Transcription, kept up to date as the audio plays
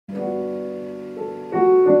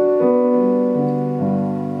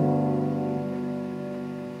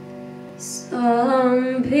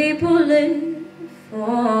live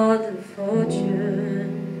for the fortune.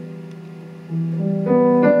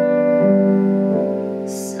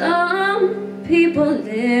 Some people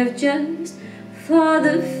live just for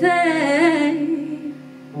the fame.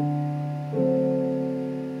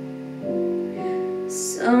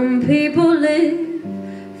 Some people live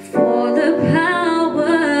for the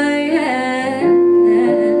power, yeah.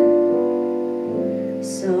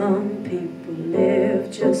 Some people live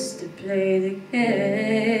just to play the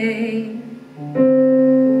game.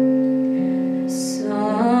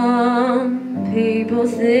 Some people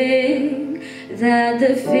think that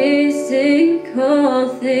the physical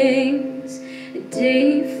things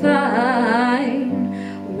define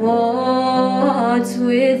what's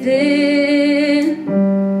within.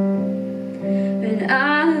 But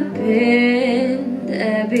I've been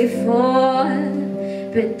there before,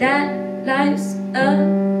 but that life's a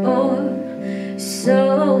bore, so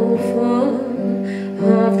full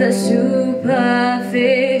of the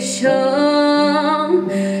superficial.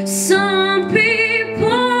 Some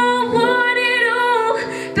people want it all,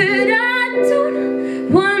 but I don't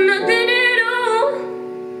want nothing at all.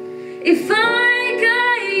 If I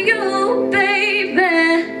got you, baby,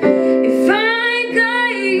 if I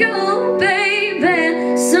got you, baby.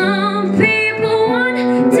 Some people want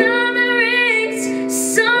diamond rings,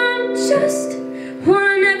 some just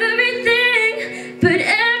want everything, but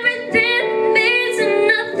everything means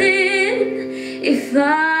nothing if I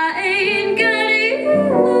ain't got you.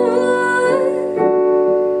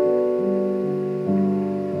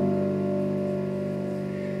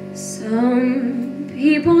 Some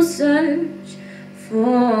people search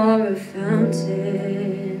for a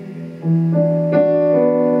fountain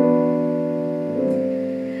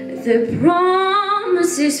that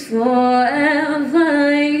promises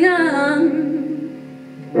forever young.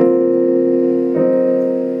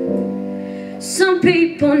 Some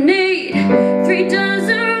people need 3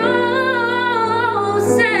 dozen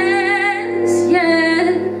roses, yeah,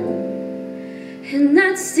 and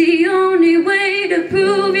that's the only way to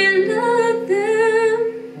prove you love them.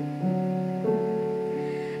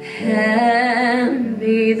 Hand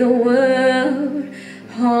me the world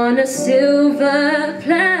on a silver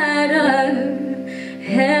platter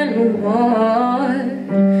and walk